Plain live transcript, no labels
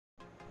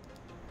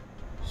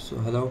So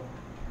hello,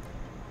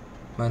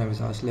 my name is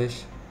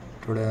Aslesh.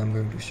 Today I'm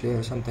going to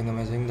share something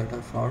amazing that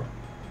I found.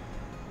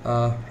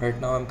 Right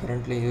now I'm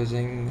currently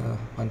using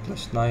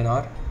OnePlus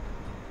 9R,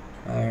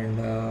 and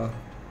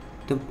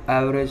the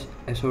average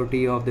SOT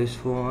of this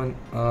phone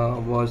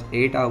was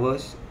 8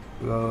 hours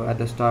at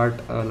the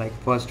start, like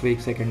first week,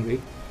 second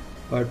week.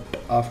 But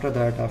after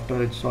that,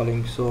 after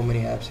installing so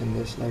many apps in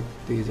this, like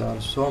these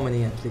are so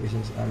many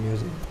applications I'm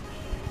using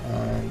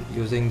and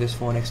using this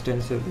phone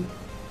extensively,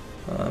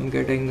 I'm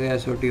getting the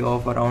SOT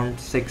of around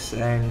 6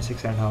 and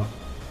 6.5,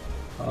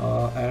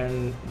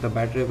 and the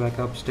battery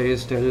backup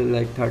stays still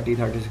like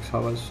 30-36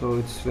 hours, so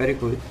it's very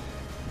cool.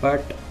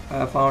 But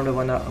I found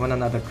one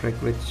another trick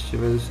which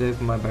will save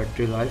my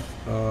battery life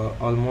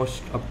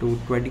almost up to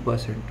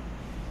 20%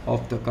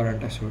 of the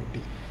current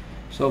SOT.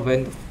 So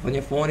when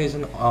your phone is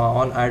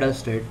on idle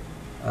state,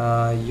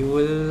 you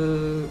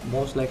will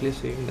most likely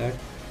seeing that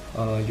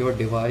your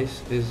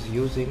device is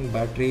using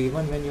battery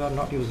even when you are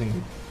not using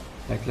it.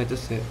 Like, let's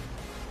just say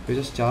you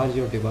just charge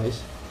your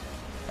device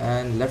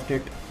and left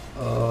it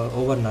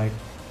overnight,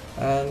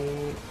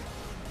 and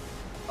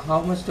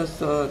how much does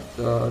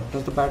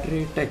the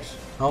battery takes?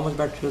 How much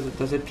battery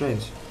does it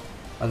drains?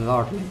 A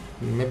lot, like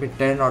maybe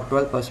 10 or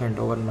 12%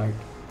 overnight,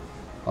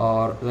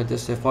 or let's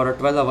just say for a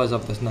 12 hours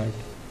of this night.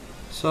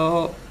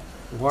 So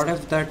what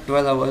if that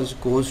 12 hours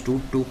goes to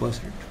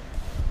 2%?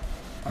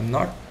 I'm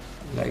not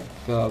like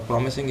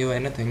promising you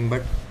anything,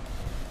 but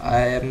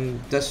I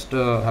am just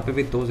happy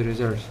with those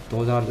results.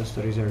 Those are just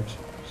the results.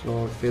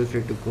 So feel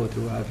free to go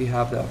through. We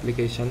have the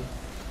application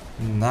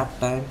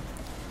Naptime,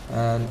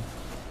 and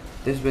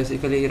this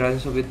basically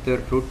runs with the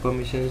root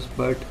permissions.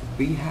 But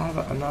we have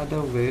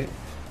another way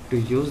to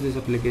use this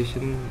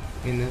application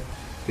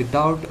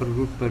without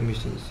root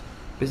permissions.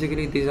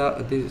 Basically,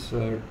 this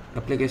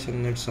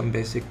application needs some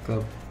basic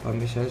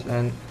permissions,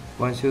 and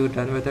once you're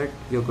done with it,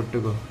 you're good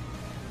to go.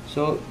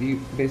 So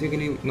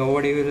basically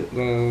nobody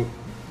will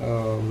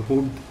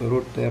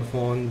root their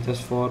phone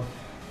just for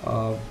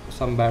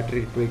some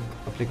battery tweak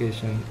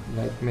application.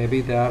 Like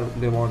maybe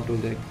they want to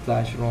like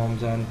flash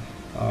ROMs and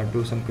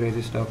do some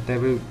crazy stuff. They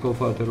will go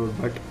for the root,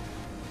 but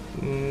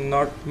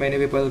not many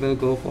people will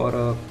go for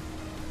a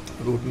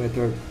root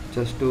method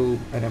just to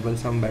enable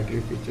some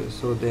battery features.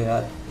 So they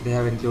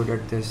have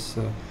included this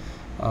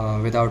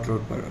without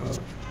root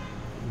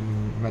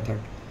method.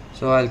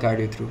 So I'll guide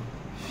you through.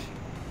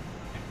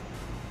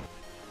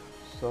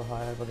 So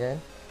hi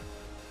again.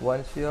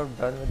 Once you are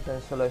done with the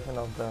installation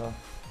of the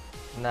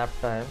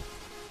Naptime,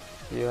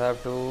 you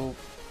have to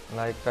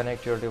like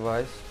connect your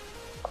device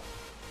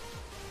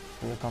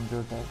to your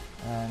computer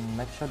and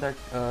make sure that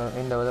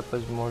in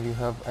developers mode you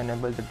have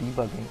enabled the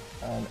debugging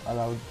and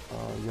allowed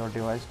your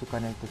device to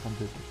connect the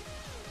computer.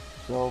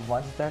 So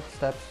once that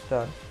step's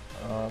done,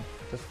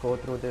 just go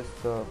through this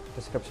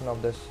description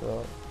of this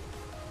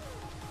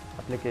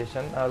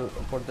application. I'll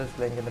put this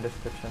link in the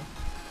description,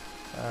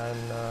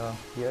 and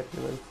here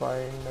you will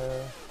find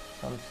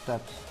some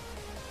steps.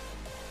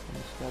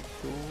 In step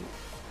 2,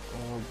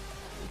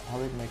 how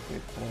it make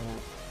it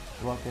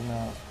work in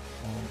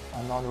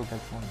a non-rooted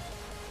phone.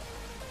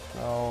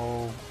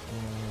 So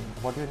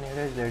what you need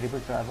is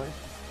ADB drivers,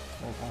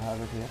 like I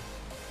have it here,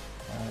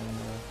 and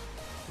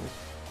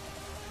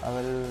I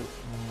will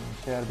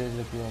share this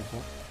with you also,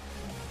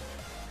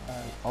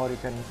 or you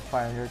can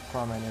find it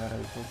from anywhere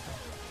else also.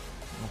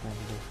 Okay,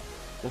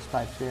 just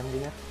type cmd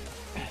here.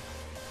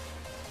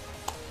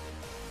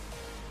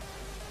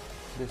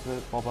 This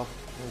will pop up.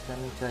 You can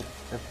check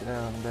if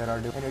there are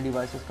any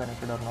devices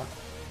connected or not.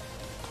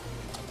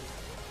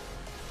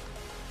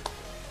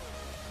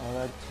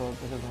 Alright, so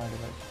this is my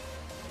device.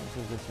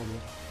 This is this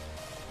area.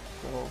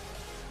 So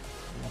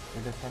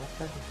it is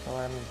connected, so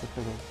I am good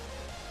to go.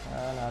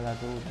 And I'll have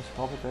to just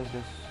copy paste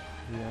this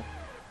here.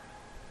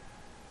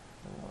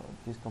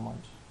 These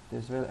commands.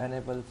 This will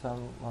enable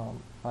some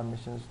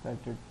permissions that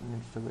it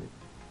needs to be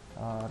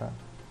run.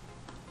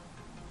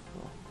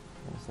 So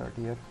insert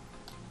here.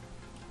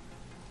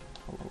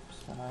 Oops,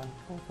 I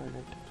copied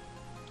it.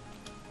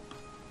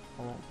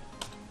 Alright,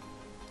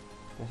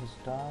 this is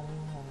done,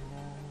 and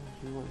then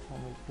you also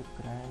need to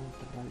grant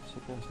right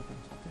seconds.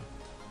 Okay,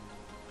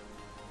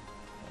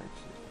 right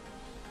seconds,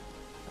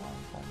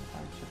 1.5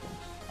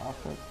 seconds.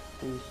 After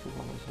these two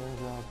permissions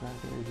are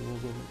granted, you will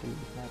be able to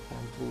use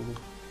Naptime through.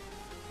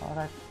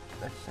 Alright,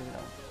 let's check it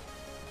out.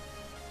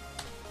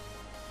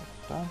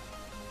 It's done.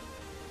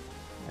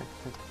 That's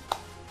it.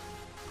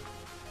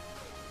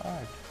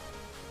 Alright.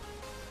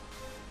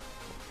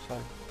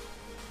 Sorry.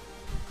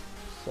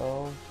 So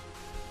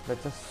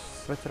let's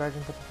just switch right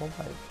into the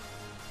mobile.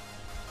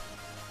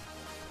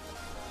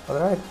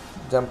 Alright,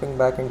 jumping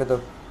back into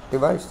the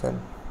device then.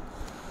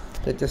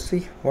 Let's just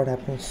see what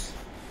happens.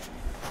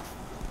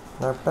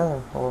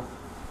 Naptime. Oh,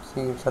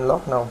 see, it's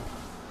unlocked now.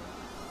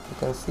 You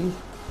can see,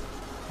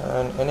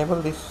 and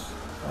enable this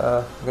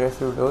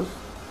aggressive Doze,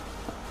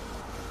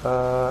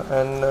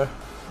 and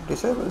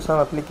disable some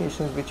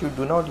applications which you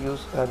do not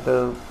use at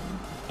the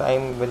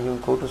time when you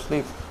go to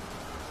sleep.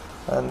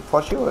 And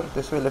for sure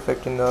this will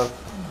affect in the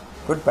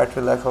good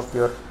battery life of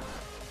your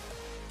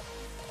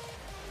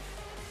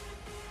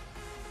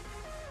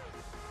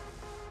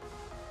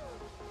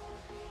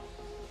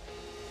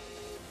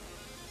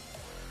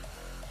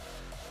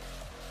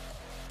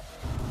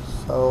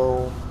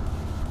Oh,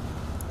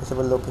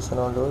 disable location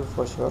on load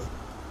for sure.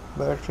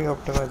 Battery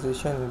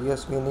optimization,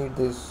 yes, we need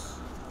this.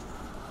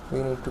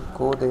 We need to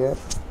go there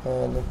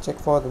and check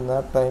for the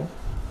nap time,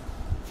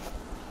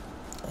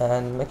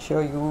 and make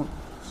sure you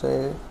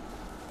say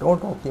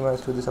don't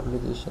optimize to this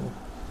application.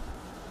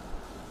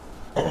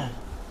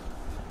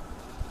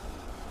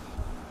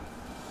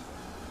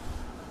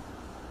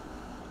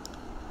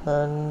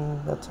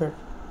 And that's it.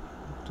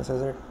 This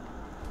is it.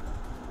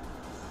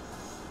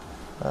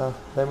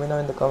 Let me know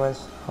in the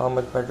comments how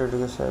much battery do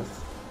you save,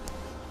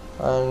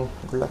 and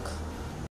good luck.